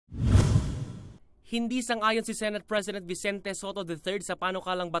Hindi sang-ayon si Senate President Vicente Soto III sa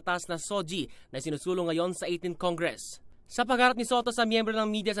panukalang batas na Sogie na sinusulong ngayon sa 18th Congress. Sa pagharap ni Soto sa miyembro ng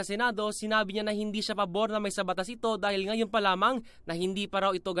media sa Senado, sinabi niya na hindi siya pabor na may sa batas ito dahil ngayon pa lamang na hindi pa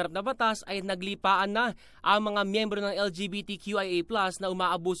raw ito ganap na batas ay naglipaan na ang mga miyembro ng LGBTQIA+ na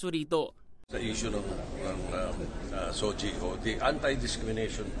umaabuso rito. Sa issue ng Sogie o the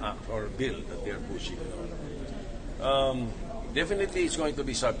Anti-Discrimination Act or bill that they are pushing, definitely it's going to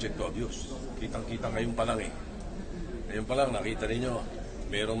be subject to abuse. Kitang-kita ngayon pa lang eh. Ngayon pa lang nakita ninyo.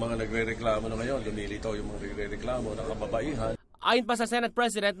 Merong mga nagre-reklamo na ngayon, lumilitaw yung mga nagre-reklamo ng kababaihan. Ayon pa sa Senate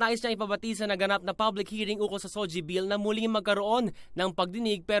President, nais niya ipabati sa naganap na public hearing ukol sa Sogie Bill na muling magkaroon ng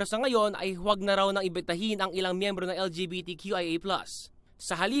pagdinig pero sa ngayon ay huwag na raw nang ibitahin ang ilang miyembro ng LGBTQIA+.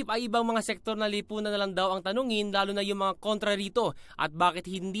 Sa halip ay ibang mga sektor na lipunan na lang daw ang tanungin lalo na yung mga kontra rito at bakit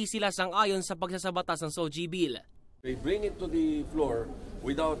hindi sila sang-ayon sa pagsasabatas ng Sogie Bill. They bring it to the floor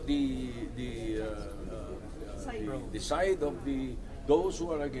without the side of those who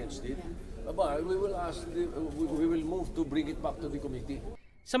are against it. We will move to bring it back to the committee.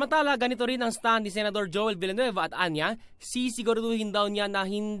 Samantala, ganito rin ang stand ni Senador Joel Villanueva at anya, sisiguraduhin daw niya na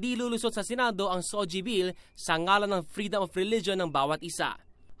hindi lulusot sa Senado ang Sogie Bill sa ngalan ng freedom of religion ng bawat isa.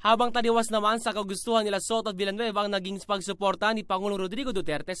 Habang taliwas naman sa kagustuhan nila Soto at Villanueva ang naging pagsuporta ni Pangulong Rodrigo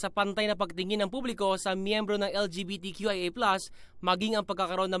Duterte sa pantay na pagtingin ng publiko sa miyembro ng LGBTQIA+, maging ang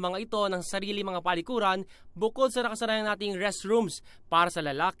pagkakaroon ng mga ito ng sarili mga palikuran bukod sa nakasanayan nating restrooms para sa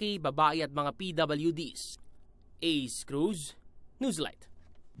lalaki, babae at mga PWDs. Ace Cruz, Newslight.